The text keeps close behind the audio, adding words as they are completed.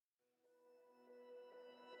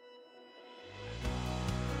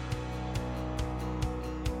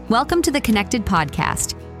Welcome to the Connected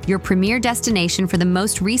Podcast, your premier destination for the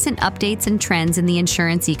most recent updates and trends in the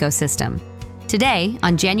insurance ecosystem. Today,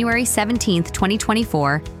 on January 17th,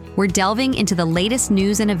 2024, we're delving into the latest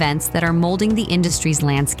news and events that are molding the industry's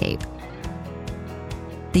landscape.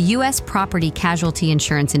 The U.S. property casualty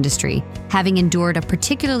insurance industry, having endured a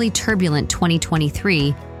particularly turbulent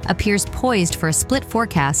 2023, appears poised for a split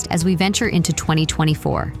forecast as we venture into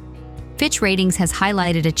 2024. Fitch Ratings has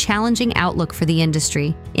highlighted a challenging outlook for the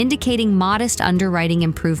industry, indicating modest underwriting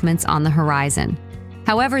improvements on the horizon.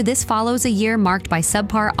 However, this follows a year marked by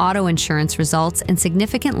subpar auto insurance results and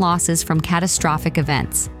significant losses from catastrophic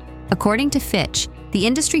events. According to Fitch, the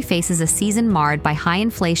industry faces a season marred by high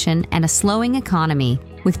inflation and a slowing economy,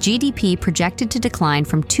 with GDP projected to decline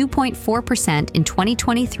from 2.4% in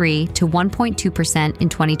 2023 to 1.2% in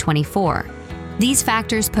 2024. These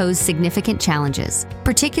factors pose significant challenges,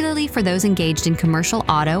 particularly for those engaged in commercial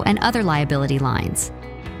auto and other liability lines.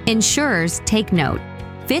 Insurers take note.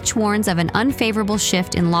 Fitch warns of an unfavorable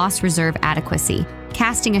shift in loss reserve adequacy,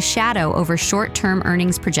 casting a shadow over short-term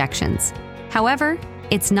earnings projections. However,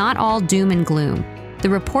 it's not all doom and gloom. The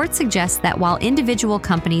report suggests that while individual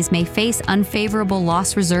companies may face unfavorable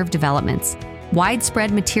loss reserve developments, widespread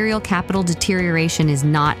material capital deterioration is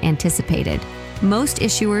not anticipated. Most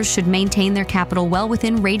issuers should maintain their capital well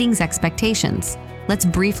within ratings expectations. Let's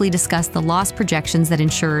briefly discuss the loss projections that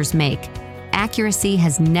insurers make. Accuracy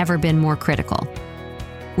has never been more critical.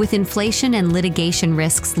 With inflation and litigation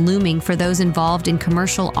risks looming for those involved in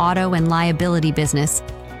commercial auto and liability business,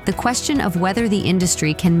 the question of whether the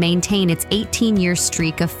industry can maintain its 18-year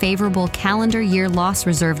streak of favorable calendar year loss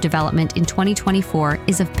reserve development in 2024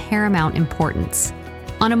 is of paramount importance.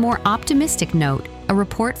 On a more optimistic note, a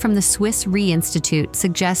report from the Swiss Re Institute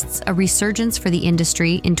suggests a resurgence for the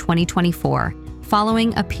industry in 2024,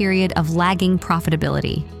 following a period of lagging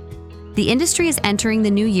profitability. The industry is entering the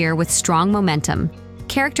new year with strong momentum,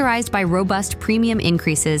 characterized by robust premium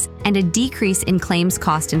increases and a decrease in claims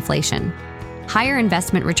cost inflation. Higher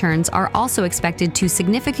investment returns are also expected to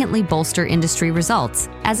significantly bolster industry results,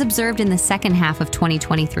 as observed in the second half of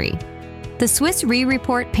 2023. The Swiss Re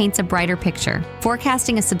report paints a brighter picture,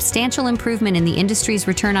 forecasting a substantial improvement in the industry's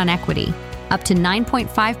return on equity, up to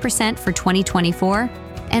 9.5% for 2024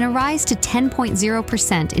 and a rise to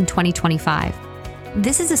 10.0% in 2025.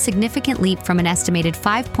 This is a significant leap from an estimated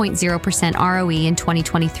 5.0% ROE in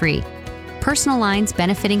 2023. Personal lines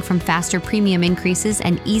benefiting from faster premium increases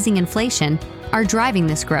and easing inflation are driving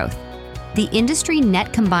this growth. The industry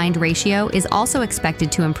net combined ratio is also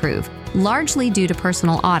expected to improve, largely due to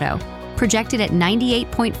personal auto, projected at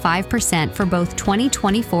 98.5% for both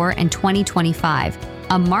 2024 and 2025,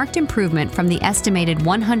 a marked improvement from the estimated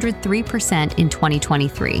 103% in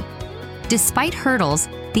 2023. Despite hurdles,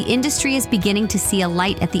 the industry is beginning to see a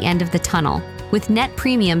light at the end of the tunnel, with net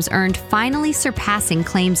premiums earned finally surpassing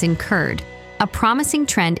claims incurred, a promising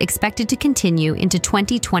trend expected to continue into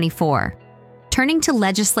 2024. Turning to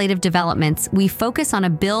legislative developments, we focus on a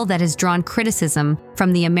bill that has drawn criticism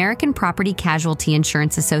from the American Property Casualty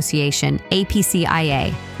Insurance Association,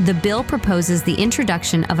 APCIA. The bill proposes the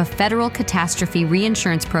introduction of a federal catastrophe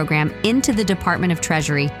reinsurance program into the Department of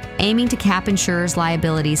Treasury, aiming to cap insurers'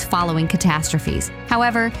 liabilities following catastrophes.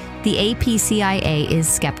 However, the APCIA is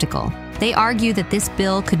skeptical. They argue that this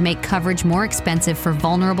bill could make coverage more expensive for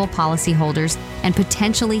vulnerable policyholders and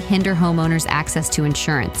potentially hinder homeowners' access to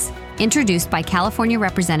insurance. Introduced by California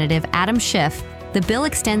Representative Adam Schiff, the bill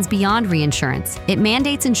extends beyond reinsurance. It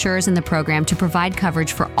mandates insurers in the program to provide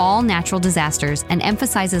coverage for all natural disasters and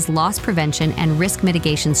emphasizes loss prevention and risk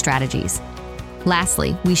mitigation strategies.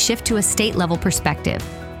 Lastly, we shift to a state-level perspective,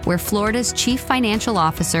 where Florida's Chief Financial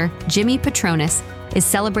Officer, Jimmy Patronis, is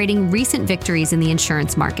celebrating recent victories in the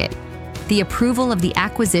insurance market. The approval of the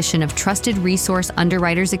acquisition of Trusted Resource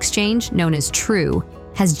Underwriters Exchange, known as TRU,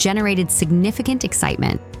 has generated significant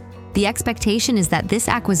excitement. The expectation is that this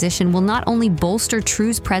acquisition will not only bolster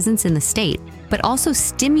TRU's presence in the state, but also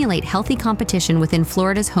stimulate healthy competition within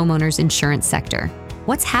Florida's homeowners insurance sector.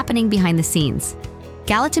 What's happening behind the scenes?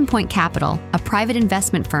 Gallatin Point Capital, a private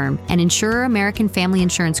investment firm, and insurer American Family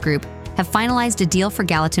Insurance Group have finalized a deal for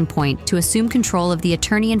Gallatin Point to assume control of the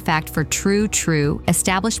attorney-in-fact for TRU,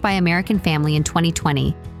 established by American Family in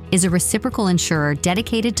 2020, is a reciprocal insurer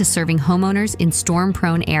dedicated to serving homeowners in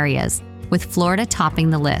storm-prone areas, with Florida topping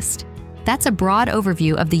the list. That's a broad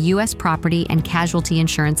overview of the U.S. property and casualty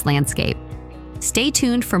insurance landscape. Stay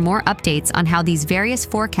tuned for more updates on how these various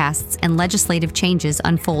forecasts and legislative changes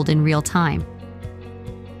unfold in real time.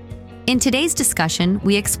 In today's discussion,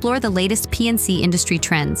 we explore the latest P&C industry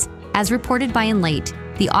trends, as reported by Enlate,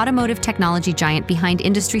 the automotive technology giant behind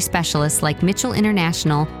industry specialists like Mitchell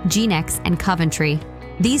International, GeneX, and Coventry.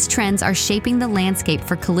 These trends are shaping the landscape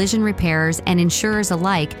for collision repairers and insurers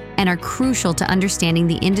alike and are crucial to understanding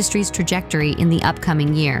the industry's trajectory in the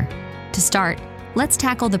upcoming year. To start, let's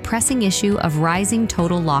tackle the pressing issue of rising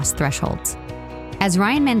total loss thresholds. As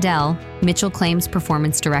Ryan Mandel, Mitchell Claims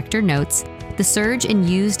Performance Director, notes, the surge in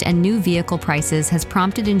used and new vehicle prices has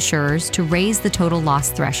prompted insurers to raise the total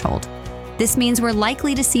loss threshold. This means we're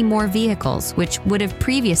likely to see more vehicles, which would have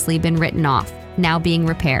previously been written off, now being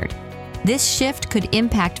repaired. This shift could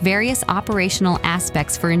impact various operational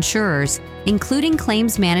aspects for insurers, including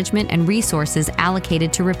claims management and resources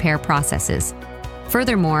allocated to repair processes.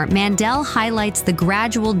 Furthermore, Mandel highlights the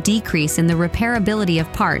gradual decrease in the repairability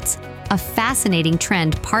of parts, a fascinating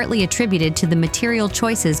trend partly attributed to the material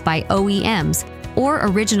choices by OEMs, or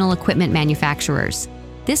original equipment manufacturers.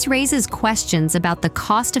 This raises questions about the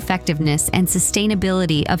cost-effectiveness and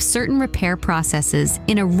sustainability of certain repair processes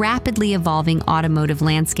in a rapidly evolving automotive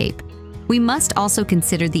landscape. We must also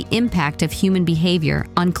consider the impact of human behavior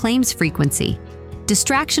on claims frequency.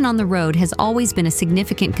 Distraction on the road has always been a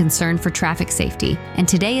significant concern for traffic safety, and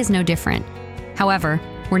today is no different. However,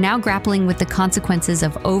 we're now grappling with the consequences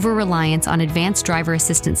of over-reliance on advanced driver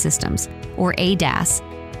assistance systems, or ADAS,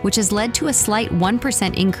 which has led to a slight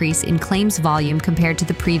 1% increase in claims volume compared to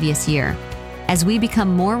the previous year. As we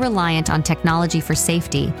become more reliant on technology for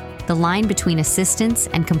safety, the line between assistance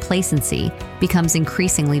and complacency becomes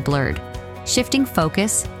increasingly blurred. Shifting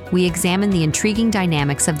focus, we examine the intriguing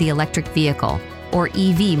dynamics of the electric vehicle, or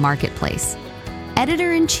EV, marketplace.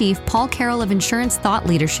 Editor-in-Chief Paul Carroll of Insurance Thought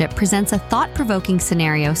Leadership presents a thought-provoking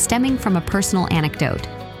scenario stemming from a personal anecdote.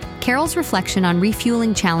 Carroll's reflection on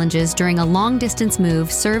refueling challenges during a long-distance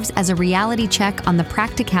move serves as a reality check on the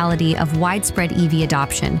practicality of widespread EV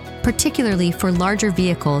adoption, particularly for larger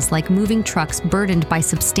vehicles like moving trucks burdened by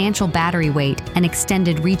substantial battery weight and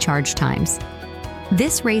extended recharge times.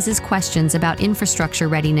 This raises questions about infrastructure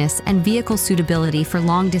readiness and vehicle suitability for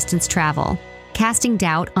long-distance travel, casting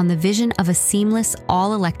doubt on the vision of a seamless,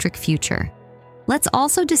 all-electric future. Let's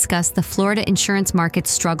also discuss the Florida insurance market's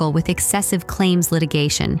struggle with excessive claims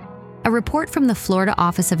litigation. A report from the Florida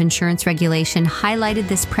Office of Insurance Regulation highlighted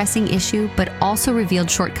this pressing issue, but also revealed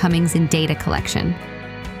shortcomings in data collection.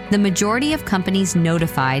 The majority of companies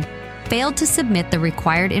notified failed to submit the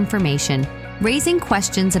required information, raising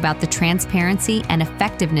questions about the transparency and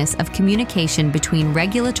effectiveness of communication between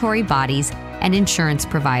regulatory bodies and insurance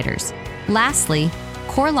providers. Lastly,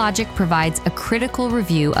 CoreLogic provides a critical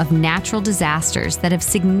review of natural disasters that have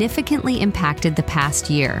significantly impacted the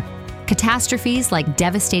past year. Catastrophes like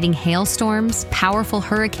devastating hailstorms, powerful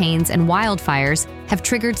hurricanes, and wildfires have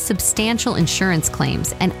triggered substantial insurance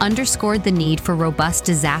claims and underscored the need for robust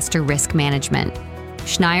disaster risk management.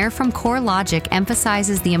 Schneier from CoreLogic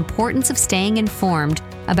emphasizes the importance of staying informed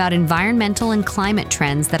about environmental and climate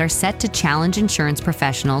trends that are set to challenge insurance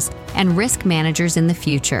professionals and risk managers in the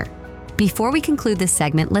future. Before we conclude this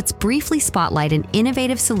segment, let's briefly spotlight an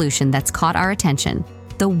innovative solution that's caught our attention,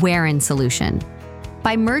 the Werin solution.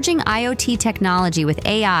 By merging IoT technology with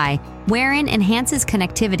AI, Werin enhances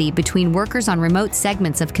connectivity between workers on remote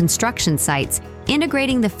segments of construction sites,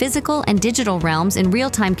 integrating the physical and digital realms in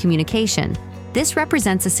real-time communication. This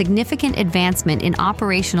represents a significant advancement in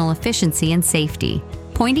operational efficiency and safety,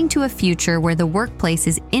 pointing to a future where the workplace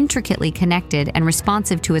is intricately connected and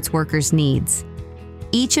responsive to its workers' needs.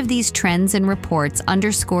 Each of these trends and reports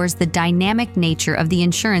underscores the dynamic nature of the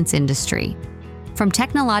insurance industry. From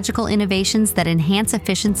technological innovations that enhance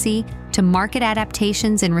efficiency to market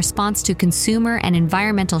adaptations in response to consumer and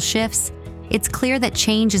environmental shifts, it's clear that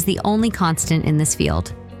change is the only constant in this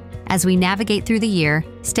field. As we navigate through the year,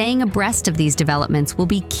 staying abreast of these developments will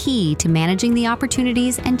be key to managing the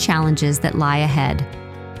opportunities and challenges that lie ahead.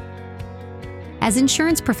 As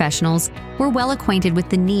insurance professionals, we're well acquainted with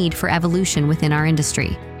the need for evolution within our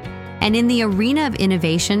industry. And in the arena of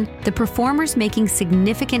innovation, the performers making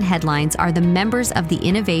significant headlines are the members of the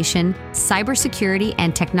Innovation, Cybersecurity,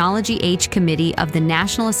 and Technology Age Committee of the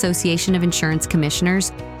National Association of Insurance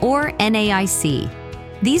Commissioners, or NAIC.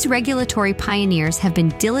 These regulatory pioneers have been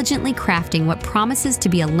diligently crafting what promises to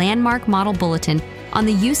be a landmark model bulletin on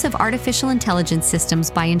the use of artificial intelligence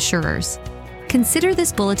systems by insurers. Consider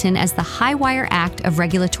this bulletin as the Highwire Act of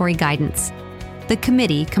regulatory guidance. The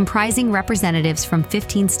committee, comprising representatives from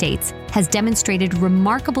 15 states, has demonstrated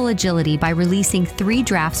remarkable agility by releasing 3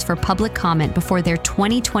 drafts for public comment before their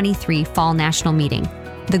 2023 Fall National Meeting.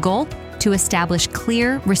 The goal? To establish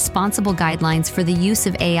clear, responsible guidelines for the use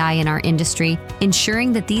of AI in our industry,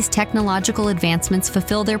 ensuring that these technological advancements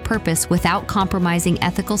fulfill their purpose without compromising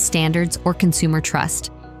ethical standards or consumer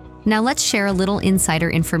trust. Now let's share a little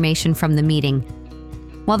insider information from the meeting.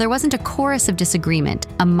 While there wasn't a chorus of disagreement,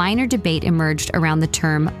 a minor debate emerged around the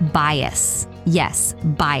term bias. Yes,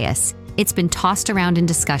 bias. It's been tossed around in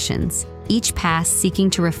discussions, each pass seeking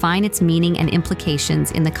to refine its meaning and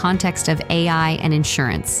implications in the context of AI and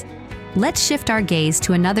insurance. Let's shift our gaze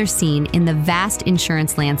to another scene in the vast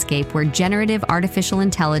insurance landscape where generative artificial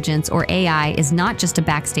intelligence, or AI, is not just a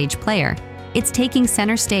backstage player. It's taking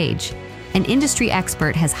center stage. An industry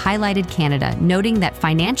expert has highlighted Canada, noting that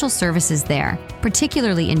financial services there,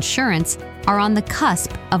 particularly insurance, are on the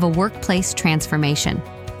cusp of a workplace transformation.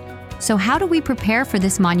 So how do we prepare for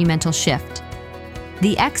this monumental shift?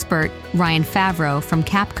 The expert, Ryan Favreau from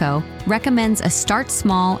Capco, recommends a start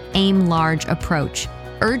small, aim large approach,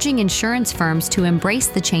 urging insurance firms to embrace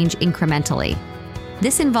the change incrementally.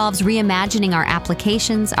 This involves reimagining our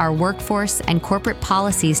applications, our workforce, and corporate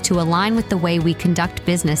policies to align with the way we conduct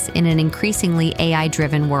business in an increasingly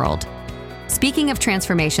AI-driven world. Speaking of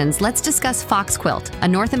transformations, let's discuss FoxQuilt, a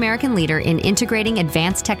North American leader in integrating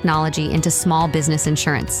advanced technology into small business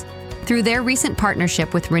insurance. Through their recent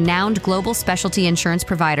partnership with renowned global specialty insurance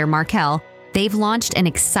provider Markel, they've launched an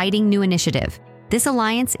exciting new initiative. This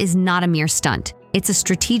alliance is not a mere stunt. It's a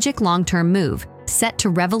strategic long-term move, set to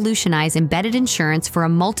revolutionize embedded insurance for a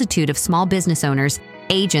multitude of small business owners,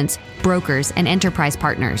 agents, brokers, and enterprise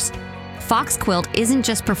partners. FoxQuilt isn't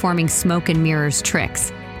just performing smoke and mirrors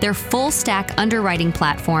tricks. Their full-stack underwriting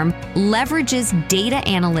platform leverages data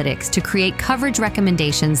analytics to create coverage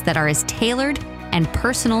recommendations that are as tailored and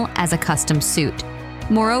personal as a custom suit.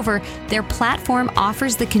 Moreover, their platform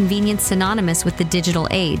offers the convenience synonymous with the digital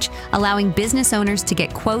age, allowing business owners to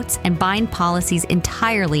get quotes and bind policies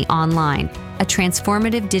entirely online, a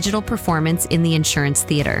transformative digital performance in the insurance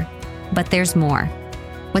theater. But there's more.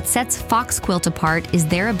 What sets FoxQuilt apart is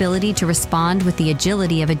their ability to respond with the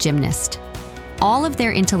agility of a gymnast. All of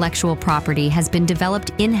their intellectual property has been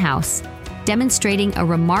developed in-house, demonstrating a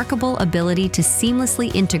remarkable ability to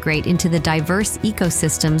seamlessly integrate into the diverse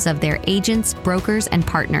ecosystems of their agents, brokers, and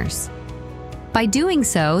partners. By doing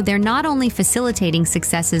so, they're not only facilitating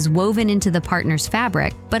successes woven into the partner's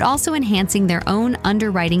fabric, but also enhancing their own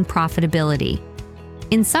underwriting profitability.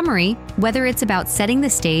 In summary, whether it's about setting the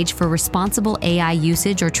stage for responsible AI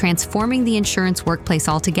usage or transforming the insurance workplace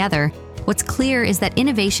altogether, what's clear is that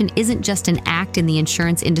innovation isn't just an act in the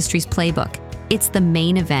insurance industry's playbook. It's the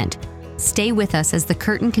main event. Stay with us as the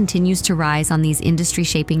curtain continues to rise on these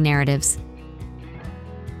industry-shaping narratives.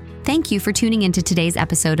 Thank you for tuning into today's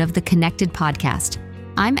episode of the Connected Podcast.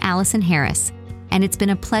 I'm Allison Harris, and it's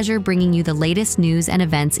been a pleasure bringing you the latest news and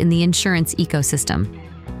events in the insurance ecosystem.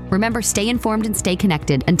 Remember, stay informed and stay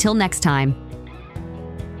connected. Until next time.